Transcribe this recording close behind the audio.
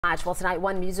Well, tonight,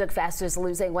 ONE Musicfest is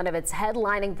losing one of its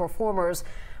headlining performers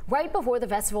right before the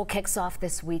festival kicks off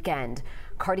this weekend.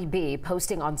 Cardi B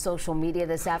posting on social media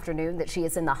this afternoon that she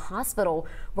is in the hospital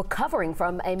recovering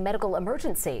from a medical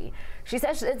emergency. She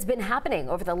says it's been happening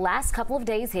over the last couple of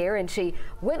days here, and she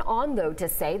went on, though, to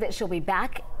say that she'll be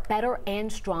back better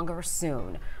and stronger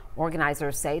soon.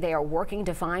 Organizers say they are working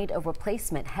to find a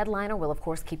replacement headliner. We'll, of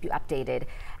course, keep you updated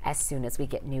as soon as we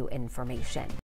get new information.